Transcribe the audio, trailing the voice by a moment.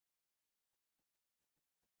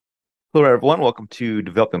Hello, everyone. Welcome to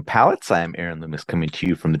Developing Palettes. I am Aaron Loomis coming to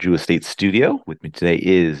you from the Drew Estate Studio. With me today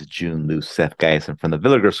is June Lou, Seth Geis, and from the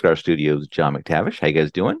Villager Scar Studios, John McTavish. How you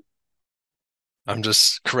guys doing? I'm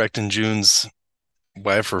just correcting June's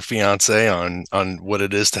wife or fiance on what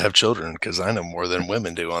it is to have children because I know more than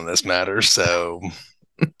women do on this matter. So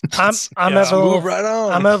I'm I'm let's having a Yeah. move little right I'm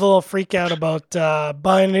on. having a little freak out about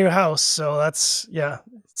buying a new house. So that's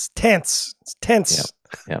it's tense. It's Yep, tense.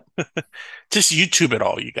 yep, Just YouTube it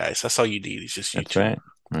all, you guys. That's all you need. It's just that's YouTube. right.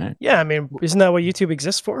 Right. Yeah, I mean, isn't that what YouTube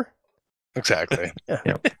exists for? Exactly. Yeah.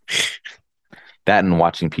 Yep. That and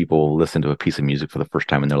watching people listen to a piece of music for the first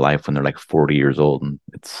time in their life when they're like 40 years old and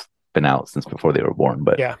it's been out since before they were born.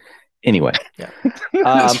 But Yeah. anyway, Yeah.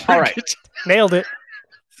 all right. Nailed it.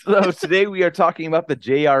 So today we are talking about the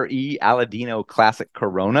JRE Aladino Classic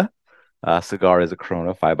Corona. Cigar is a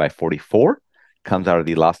Corona 5x44. Comes out of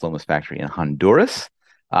the Las Lomas factory in Honduras.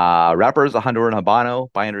 Wrapper is a Honduran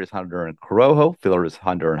Habano. Binder is Honduran Corojo. Filler is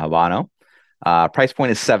Honduran Habano. Price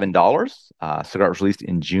point is $7. Cigar was released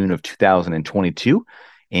in June of 2022.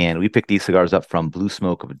 And we picked these cigars up from Blue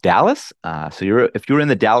Smoke of Dallas. If you're in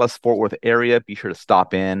the Dallas Fort Worth area, be sure to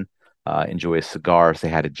stop in, enjoy a cigar, say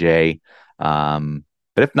hi to Jay.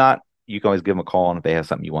 But if not, you can always give them a call, and if they have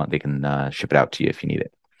something you want, they can ship it out to you if you need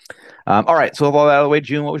it. All right. So with all that out of the way,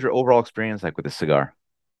 June, what was your overall experience like with this cigar?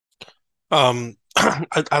 I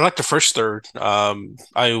like the first third.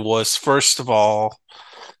 I was first of all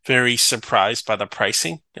very surprised by the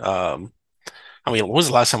pricing. When was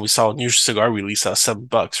the last time we saw a new cigar release?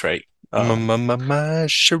 $7, right? My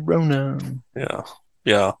Sharona. Yeah,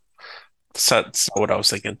 yeah. That's not what I was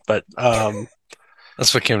thinking, but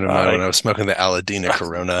That's what came to mind uh, when I was smoking the Aladina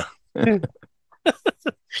Corona.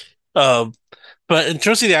 um, but in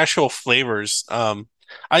terms of the actual flavors,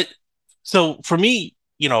 I so for me,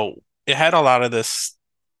 it had a lot of this.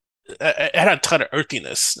 It had a ton of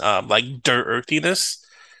earthiness, like dirt earthiness.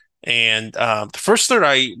 And the first third,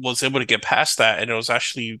 I was able to get past that, and it was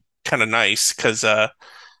actually kind of nice because there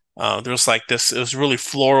was like this. It was really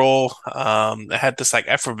floral. It had this like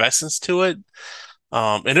effervescence to it,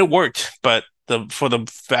 and it worked. But for the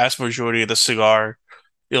vast majority of the cigar,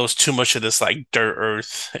 it was too much of this like dirt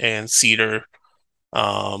earth and cedar,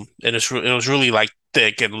 and it was really like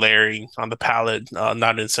thick and layering on the palate,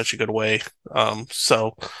 not in such a good way.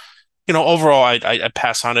 So overall, I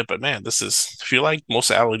pass on it, but man, this is if you like most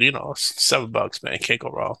of Aladino, it's $7, man, can't go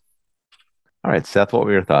wrong. All right, Seth, what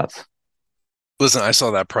were your thoughts? Listen, I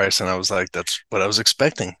saw that price and I was like, that's what I was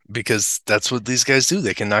expecting because that's what these guys do.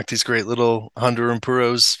 They can knock these great little Honduran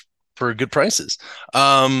Puros for good prices.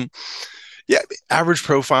 Um, Yeah, average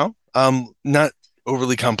profile. Not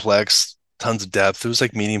overly complex, tons of depth. It was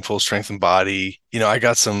like medium full strength and body. I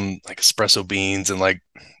got some like espresso beans and like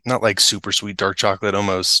not like super sweet dark chocolate,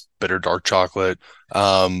 almost bitter dark chocolate.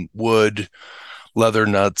 Wood, leather,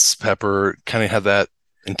 nuts, pepper, kind of have that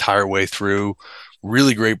entire way through.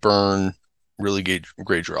 Really great burn, really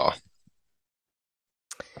great draw. All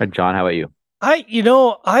right, John, how about you?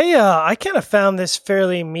 I kind of found this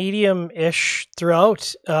fairly medium-ish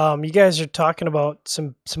throughout. You guys are talking about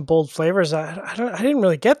some bold flavors. I didn't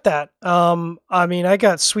really get that. I mean, I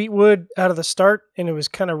got sweet wood out of the start, and it was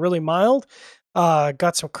kind of really mild.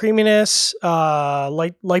 Got some creaminess,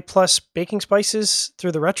 light plus baking spices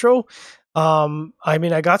through the retro. I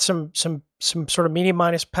mean, I got some sort of medium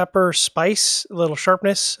minus pepper spice, a little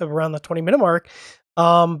sharpness of around the 20-minute mark.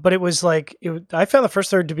 But it was like I found the first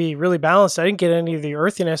third to be really balanced. I didn't get any of the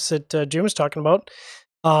earthiness that Jim was talking about.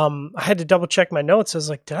 I had to double check my notes. I was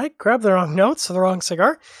like, did I grab the wrong notes or the wrong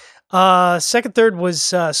cigar? Second third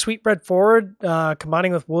was sweet bread forward,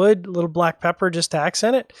 combining with wood, a little black pepper just to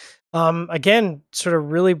accent it. Again, sort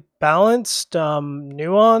of really balanced,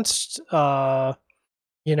 nuanced.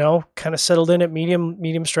 Kind of settled in at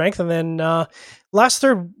medium strength, and then last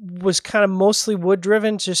third was kind of mostly wood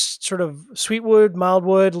driven, just sort of sweet wood, mild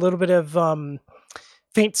wood, a little bit of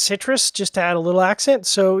faint citrus just to add a little accent.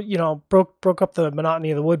 So broke up the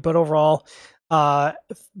monotony of the wood, but overall,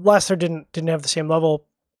 last third didn't have the same level.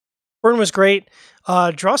 Burn was great.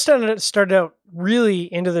 Draw started out really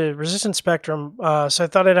into the resistance spectrum, so I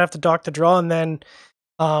thought I'd have to dock the draw, and then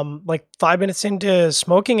like 5 minutes into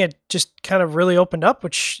smoking, it just kind of really opened up,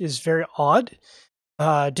 which is very odd.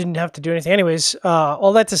 Didn't have to do anything, anyways.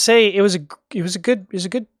 All that to say, it was a good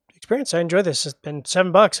experience. I enjoyed this. It's been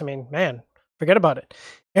 $7. I mean, man, forget about it.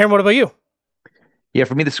 Aaron, what about you? Yeah,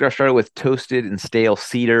 for me, the cigar started with toasted and stale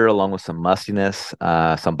cedar along with some mustiness.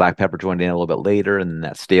 Some black pepper joined in a little bit later, and then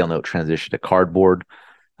that stale note transitioned to cardboard.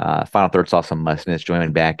 Final third saw some mustiness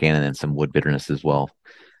joining back in, and then some wood bitterness as well.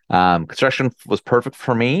 Construction was perfect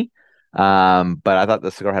for me, but I thought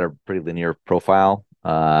the cigar had a pretty linear profile.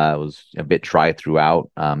 It was a bit dry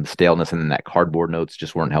throughout. Staleness and then that cardboard notes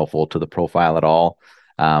just weren't helpful to the profile at all.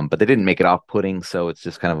 But they didn't make it off-putting, so it's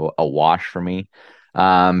just kind of a wash for me.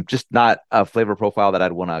 Just not a flavor profile that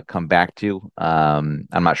I'd want to come back to. I'm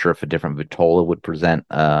not sure if a different Vitola would present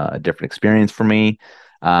a different experience for me.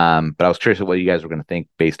 But I was curious what you guys were going to think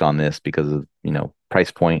based on this because of,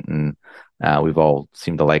 price point, and we've all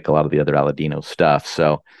seemed to like a lot of the other Aladino stuff.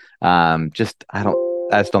 So I just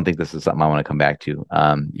don't think this is something I want to come back to.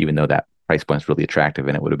 Even though that price point is really attractive,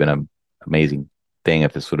 and it would have been an amazing thing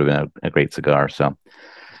if this would have been a great cigar. So.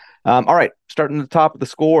 All right, starting at the top of the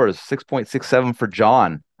scores, 6.67 for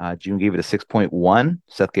John. June gave it a 6.1.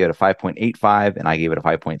 Seth gave it a 5.85, and I gave it a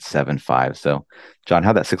 5.75. So, John,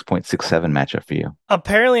 how'd that 6.67 match up for you?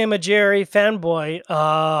 Apparently, I'm a JRE fanboy.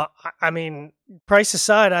 I mean, price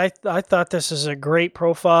aside, I thought this is a great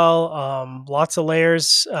profile. Lots of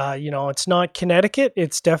layers. It's not Connecticut.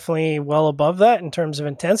 It's definitely well above that in terms of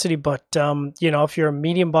intensity. But, if you're a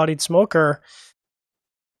medium-bodied smoker,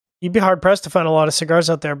 you'd be hard-pressed to find a lot of cigars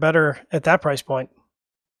out there better at that price point.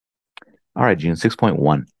 All right, June,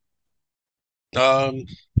 6.1. I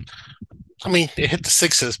mean, it hit the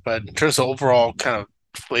sixes, but in terms of overall kind of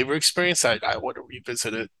flavor experience, I want to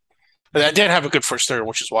revisit it. But I did have a good first stir,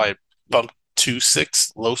 which is why I bumped to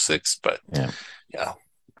 6, low 6, but yeah.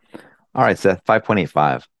 All right, Seth,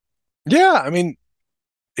 5.85. Yeah, I mean,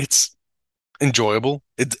 it's enjoyable.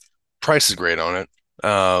 Price is great on it.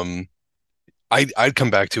 I'd come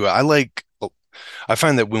back to it. I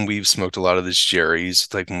find that when we've smoked a lot of these Jerry's,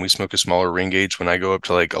 like when we smoke a smaller ring gauge, when I go up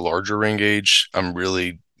to like a larger ring gauge, I'm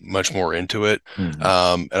really much more into it. Mm-hmm.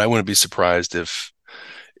 And I wouldn't be surprised if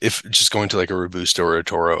just going to like a Robusto or a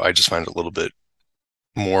Toro, I just find it a little bit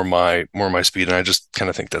more my speed. And I just kind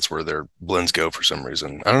of think that's where their blends go for some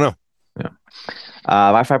reason. I don't know. Yeah.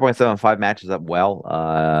 My 5.75 matches up well.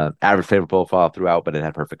 Average flavor profile throughout, but it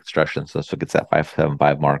had perfect construction, so it gets that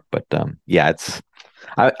 5.75 mark. But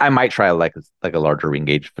I might try like a larger ring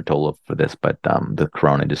gauge Vitola for this, but the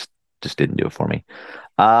Corona just didn't do it for me.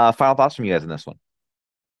 Final thoughts from you guys on this one?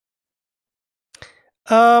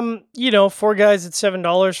 4 guys at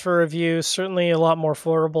 $7 for review, certainly a lot more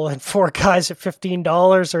affordable than 4 guys at $15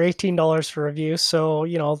 or $18 for review. So,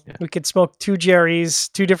 we could smoke 2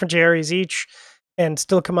 different Jerry's each and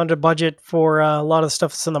still come under budget for a lot of the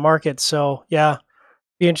stuff that's in the market. So yeah,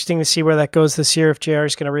 be interesting to see where that goes this year. If JR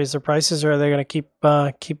is going to raise their prices, or are they going to keep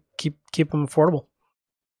them affordable?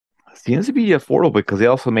 Seems to be affordable because they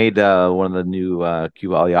also made one of the new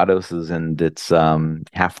Cuba Aliadoses, and it's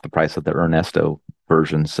half the price of the Ernesto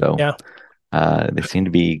version. So they seem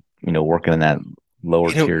to be working in that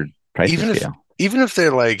lower tiered price scale. Even if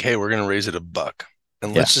they're like, hey, we're going to raise it $1.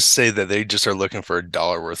 And let's just say that they just are looking for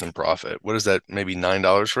 $1 worth in profit. What is that? Maybe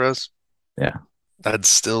 $9 for us? Yeah. That's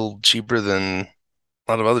still cheaper than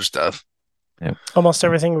a lot of other stuff. Yeah. Almost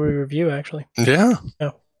everything we review, actually. Yeah.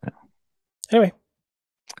 Anyway.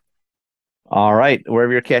 All right.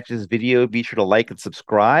 Wherever you catch this video, be sure to like and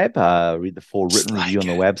subscribe. Read the full written review on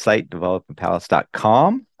the website,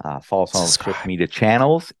 developingpalace.com. Follow us on social media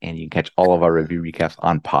channels, and you can catch all of our review recaps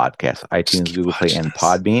on podcasts, iTunes, Google Play, and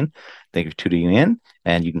Podbean. Thank you for tuning in.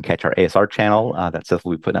 And you can catch our ASR channel that Seth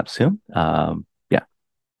will be putting up soon.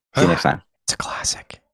 See you next time. It's a classic.